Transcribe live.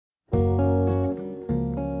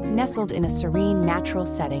Nestled in a serene, natural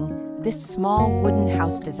setting, this small wooden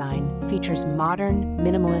house design features modern,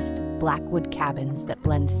 minimalist blackwood cabins that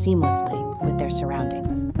blend seamlessly with their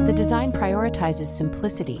surroundings. The design prioritizes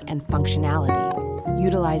simplicity and functionality,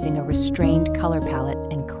 utilizing a restrained color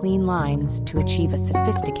palette and clean lines to achieve a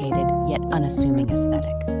sophisticated yet unassuming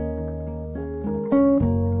aesthetic.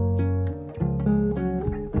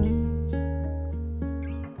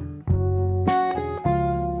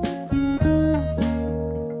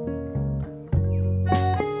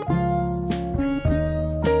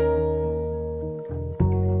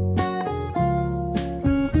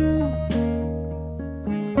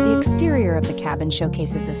 The exterior of the cabin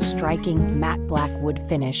showcases a striking matte black wood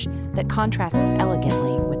finish that contrasts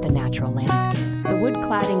elegantly with the natural landscape. The wood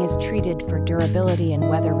cladding is treated for durability and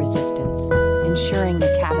weather resistance, ensuring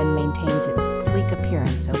the cabin maintains its sleek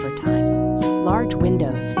appearance over time. Large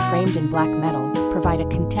windows, framed in black metal, provide a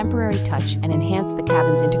contemporary touch and enhance the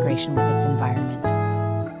cabin's integration with its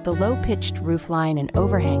environment. The low-pitched roofline and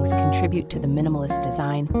overhangs contribute to the minimalist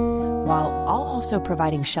design, while also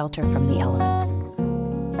providing shelter from the elements.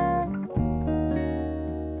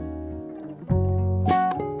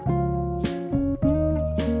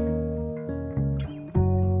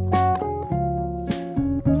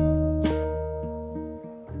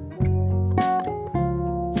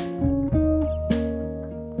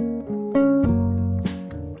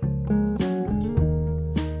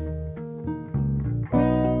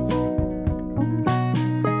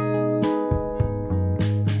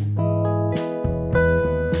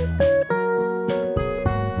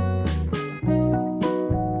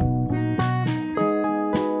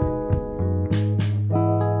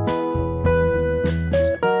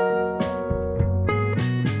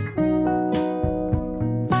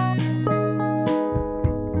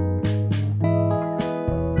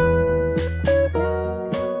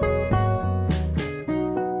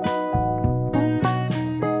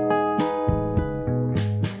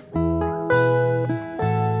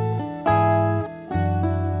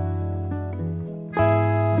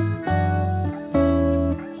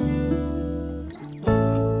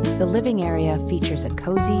 The living area features a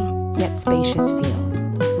cozy, yet spacious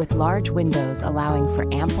feel, with large windows allowing for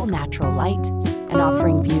ample natural light and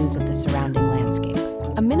offering views of the surrounding landscape.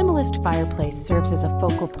 A minimalist fireplace serves as a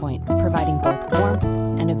focal point, providing both warmth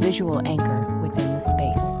and a visual anchor within the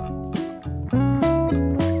space.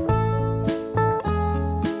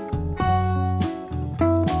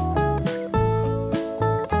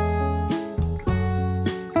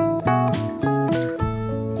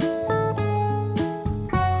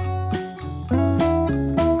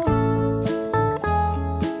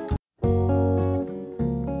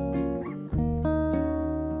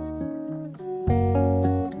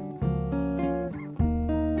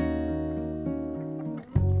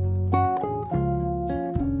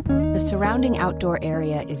 The surrounding outdoor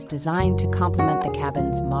area is designed to complement the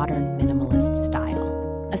cabin's modern minimalist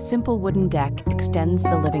style. A simple wooden deck extends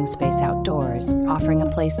the living space outdoors, offering a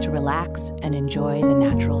place to relax and enjoy the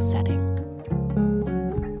natural setting.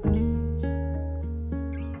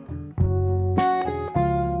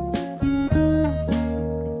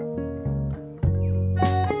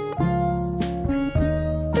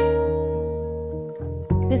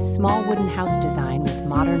 This small wooden house design with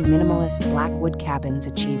modern minimalist black wood cabins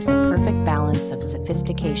achieves a perfect balance of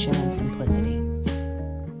sophistication and simplicity.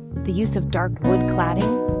 The use of dark wood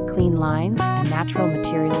cladding, clean lines, and natural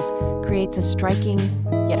materials creates a striking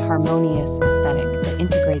yet harmonious aesthetic that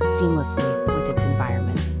integrates seamlessly with its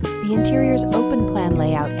environment. The interior's open-plan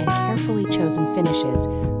layout and carefully chosen finishes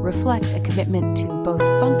reflect a commitment to both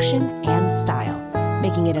function and style,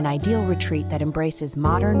 making it an ideal retreat that embraces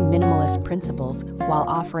modern minimalist principles while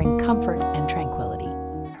offering comfort and tranquility.